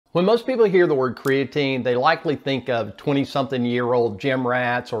When most people hear the word creatine, they likely think of 20-something-year-old gym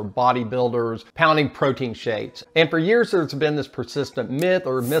rats or bodybuilders pounding protein shakes. And for years, there's been this persistent myth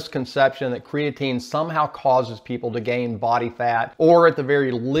or misconception that creatine somehow causes people to gain body fat, or at the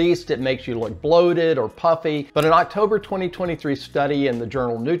very least, it makes you look bloated or puffy. But an October 2023 study in the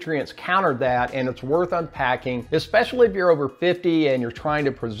journal Nutrients countered that, and it's worth unpacking, especially if you're over 50 and you're trying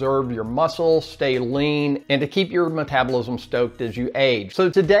to preserve your muscle, stay lean, and to keep your metabolism stoked as you age. So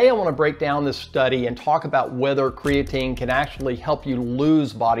today, I want to break down this study and talk about whether creatine can actually help you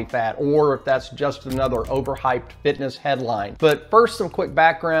lose body fat, or if that's just another overhyped fitness headline. But first, some quick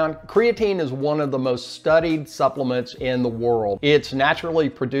background. Creatine is one of the most studied supplements in the world. It's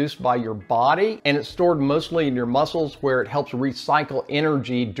naturally produced by your body, and it's stored mostly in your muscles, where it helps recycle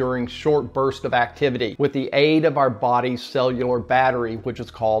energy during short bursts of activity with the aid of our body's cellular battery, which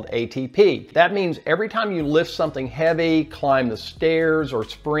is called ATP. That means every time you lift something heavy, climb the stairs, or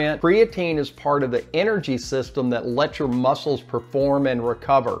sprint, creatine is part of the energy system that lets your muscles perform and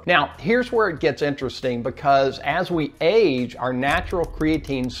recover. Now, here's where it gets interesting, because as we age, our natural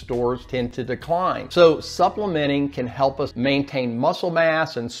creatine stores tend to decline. So supplementing can help us maintain muscle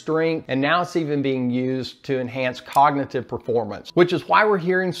mass and strength, and now it's even being used to enhance cognitive performance, which is why we're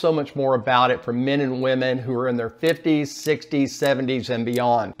hearing so much more about it from men and women who are in their 50s, 60s, 70s, and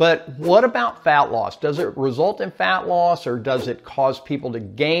beyond. But what about fat loss? Does it result in fat loss, or does it cause people to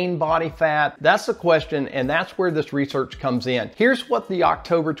gain body fat? That's the question, and that's where this research comes in. Here's what the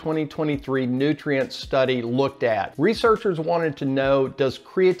October 2023 Nutrients study looked at. Researchers wanted to know, does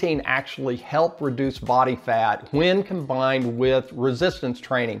creatine actually help reduce body fat when combined with resistance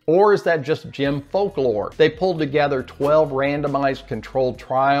training, or is that just gym folklore? They pulled together 12 randomized controlled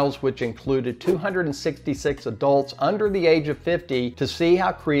trials, which included 266 adults under the age of 50, to see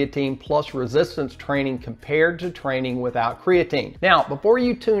how creatine plus resistance training compared to training without creatine. Now, before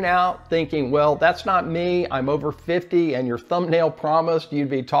you tune out thinking, well, that's not me, I'm over 50, and your thumbnail promised you'd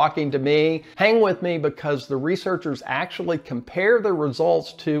be talking to me, hang with me, because the researchers actually compare the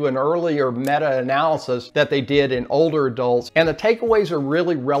results to an earlier meta-analysis that they did in older adults, and the takeaways are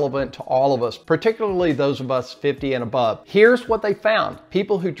really relevant to all of us, particularly those of us 50 and above. Here's what they found.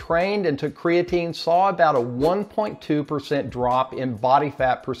 People who trained and took creatine saw about a 1.2% drop in body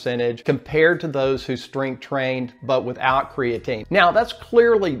fat percentage compared to those who strength trained but without creatine. Now, that's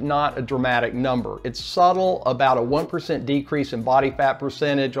clearly not a dramatic number. It's subtle, about a 1% decrease in body fat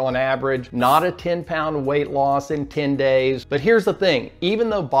percentage on average, not a 10-pound weight loss in 10 days. But here's the thing, even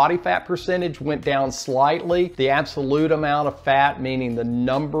though body fat percentage went down slightly, the absolute amount of fat, meaning the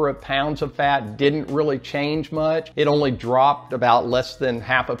number of pounds of fat, didn't really change much. It only dropped about less than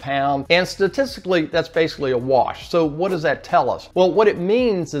half a pound. And statistically, that's basically a wash. So what does that tell us? Well, what it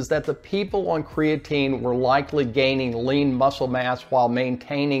means is that the people on creatine were likely gaining lean muscle mass while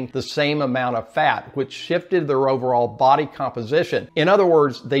maintaining the same amount of fat, which shifted their overall body composition. In other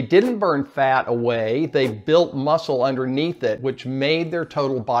words, they didn't burn fat away, they built muscle underneath it, which made their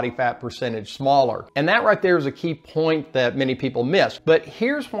total body fat percentage smaller. And that right there is a key point that many people miss. But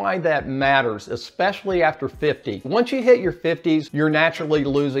here's why that matters, especially after 50. Once you hit your 50s, you're naturally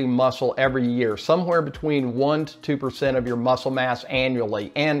losing muscle every year, somewhere between 1 to 2% of your muscle mass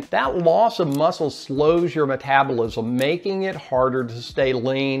annually. And that loss of muscle slows your metabolism, making it harder to stay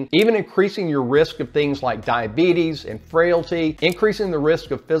lean, even increasing your risk of things like diabetes and frailty, increasing the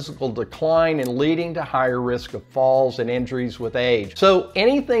risk of physical decline, and leading to higher risk of falls and injuries with age. So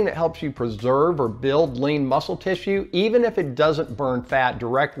anything that helps you preserve or build lean muscle tissue, even if it doesn't burn fat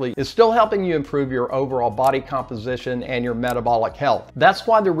directly, is still helping you improve your overall body composition and your metabolic health. That's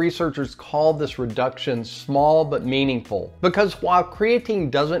why the researchers call this reduction small but meaningful. Because while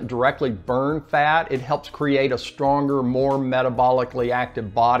creatine doesn't directly burn fat, it helps create a stronger, more metabolically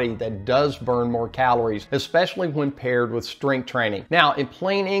active body that does burn more calories, especially when paired with strength training. Now, in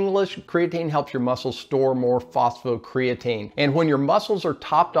plain English, creatine helps your muscles store more phosphocreatine. And when your muscles are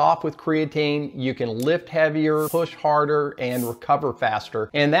topped off with creatine, you can lift heavier, push harder, and recover faster.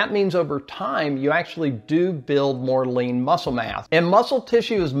 And that means over time, you actually do build more lean muscle mass. And muscle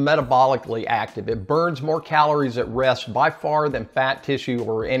tissue is metabolically active. It burns more calories at rest by far than fat tissue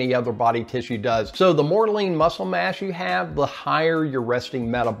or any other body tissue does. So the more lean muscle mass you have, the higher your resting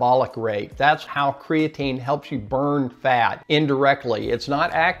metabolic rate. That's how creatine helps you burn fat indirectly. It's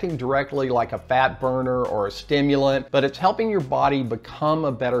not acting directly like a fat burner or a stimulant, but it's helping your body become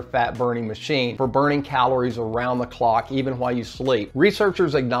a better fat burning machine for burning calories around the clock, even while you sleep.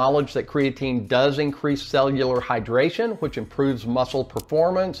 Researchers acknowledge that creatine does increase cellular hydration, which improves muscle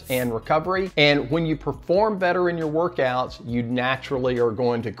performance and recovery. And when you perform better in your workouts, you naturally are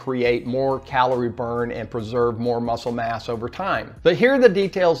going to create more calorie burn and preserve more muscle mass over time. But here are the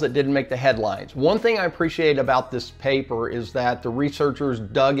details that didn't make the headlines. One thing I appreciate about this paper is that the researchers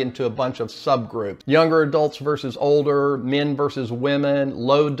dug into a bunch of subgroups. Younger adults versus older, men versus women,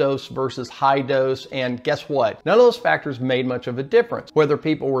 low dose versus high dose, and guess what? None of those factors made much of a difference. Whether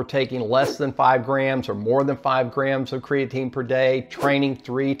people were taking less than 5 grams or more than 5 grams of creatine per day, training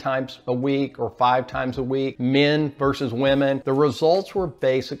 3 times a week or 5 times a week, men versus women, the results were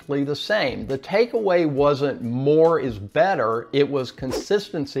basically the same. The takeaway wasn't more is better, it was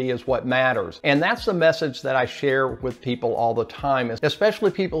consistency is what matters. And that's the message that I share with people all the time,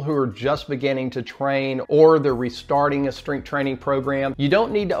 especially people who are just beginning to train or they're restarting a strength training program. You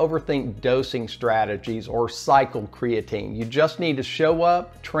don't need to overthink dosing strategies or cycle creatine. You just need to show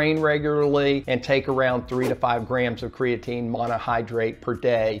up, train regularly, and take around 3 to 5 grams of creatine monohydrate per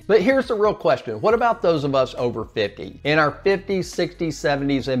day. But here's the real question. What about those of us over 50? In our 50s, 60s,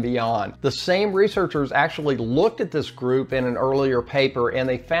 70s, and beyond? The same researchers actually looked at this group in an earlier paper, and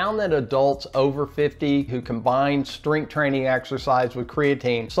they found that adults over 50 who combined strength training exercise with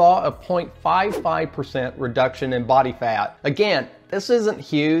creatine saw a 0.55% reduction in body fat. Again, this isn't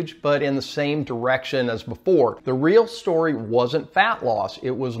huge, but in the same direction as before. The real story wasn't fat loss,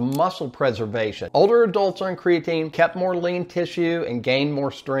 it was muscle preservation. Older adults on creatine kept more lean tissue and gained more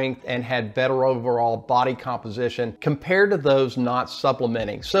strength and had better overall body composition compared to those not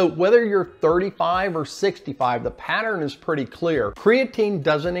supplementing. So whether you're 35 or 65, the pattern is pretty clear. Creatine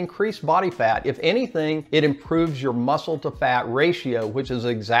doesn't increase body fat. If anything, it improves your muscle to fat ratio, which is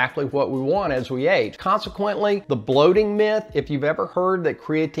exactly what we want as we age. Consequently, the bloating myth, if you've ever heard that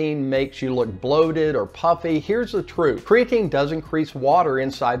creatine makes you look bloated or puffy, here's the truth. Creatine does increase water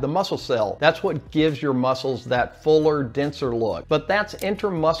inside the muscle cell. That's what gives your muscles that fuller, denser look. But that's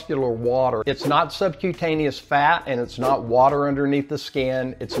intramuscular water. It's not subcutaneous fat, and it's not water underneath the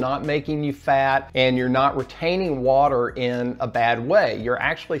skin. It's not making you fat, and you're not retaining water in a bad way. You're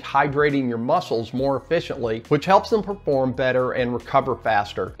actually hydrating your muscles more efficiently, which helps them perform better and recover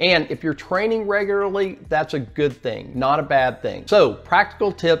faster. And if you're training regularly, that's a good thing, not a bad thing. So,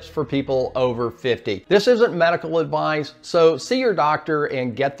 practical tips for people over 50. This isn't medical advice, so see your doctor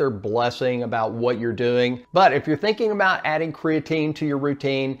and get their blessing about what you're doing. But if you're thinking about adding creatine to your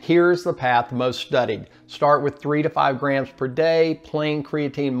routine, here's the path most studied. Start with 3 to 5 grams per day, plain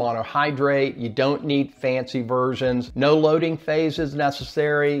creatine monohydrate. You don't need fancy versions. No loading phase is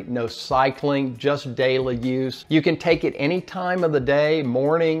necessary, no cycling, just daily use. You can take it any time of the day,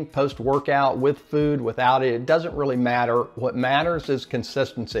 morning, post-workout, with food, without it. It doesn't really matter. What matters is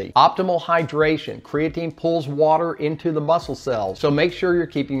consistency. Optimal hydration. Creatine pulls water into the muscle cells, so make sure you're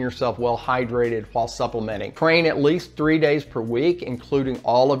keeping yourself well hydrated while supplementing. Train at least 3 days per week, including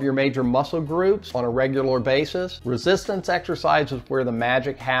all of your major muscle groups on a regular basis. Resistance exercise is where the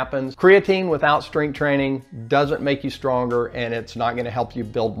magic happens. Creatine without strength training doesn't make you stronger, and it's not going to help you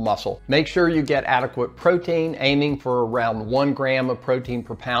build muscle. Make sure you get adequate protein, aiming for around 1 gram of protein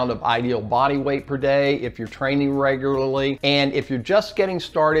per pound of ideal body weight per day if you're training regularly. And if you're just getting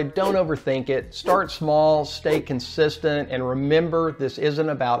started, don't overthink it. Start small, stay consistent, and remember, this isn't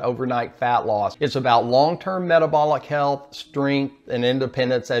about overnight fat loss. It's about long-term metabolic health, strength, and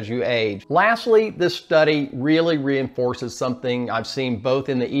independence as you age. Lastly, this study really reinforces something I've seen both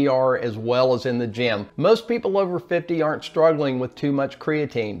in the ER as well as in the gym. Most people over 50 aren't struggling with too much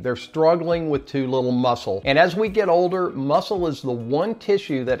creatine. They're struggling with too little muscle. And as we get older, muscle is the one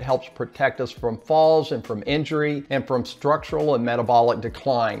tissue that helps protect us from falls and from injury and from structural and metabolic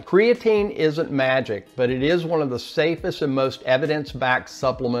decline. Creatine isn't magic, but it is one of the safest and most evidence-backed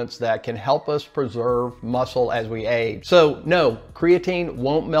supplements that can help us preserve muscle as we age. So no, creatine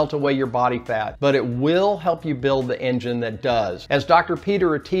won't melt away your body fat, but it will help you build the engine that does. As Dr. Peter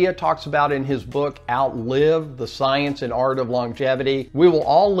Attia talks about in his book, Outlive, The Science and Art of Longevity, we will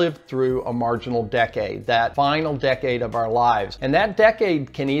all live through a marginal decade, that final decade of our lives. And that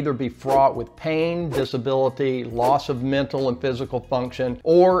decade can either be fraught with pain, disability, loss of mental and physical function,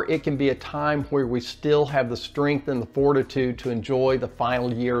 or it can be a time where we still have the strength and the fortitude to enjoy the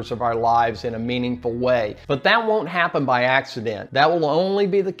final years of our lives in a meaningful way. But that won't happen by accident. That will only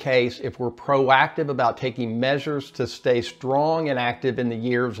be the case if we're proactive about taking measures to stay strong and active in the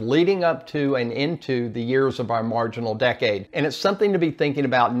years leading up to and into the years of our marginal decade. And it's something to be thinking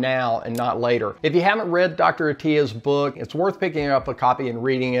about now and not later. If you haven't read Dr. Attia's book, it's worth picking up a copy and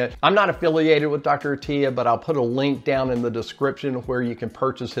reading it. I'm not affiliated with Dr. Attia, but I'll put a link down in the the description where you can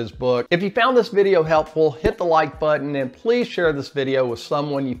purchase his book. If you found this video helpful, hit the like button and please share this video with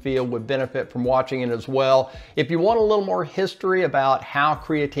someone you feel would benefit from watching it as well. If you want a little more history about how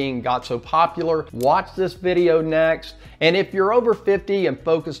creatine got so popular, watch this video next. And if you're over 50 and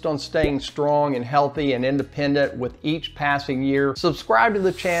focused on staying strong and healthy and independent with each passing year, subscribe to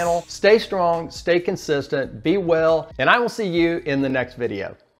the channel. Stay strong, stay consistent, be well, and I will see you in the next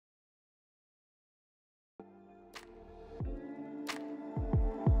video.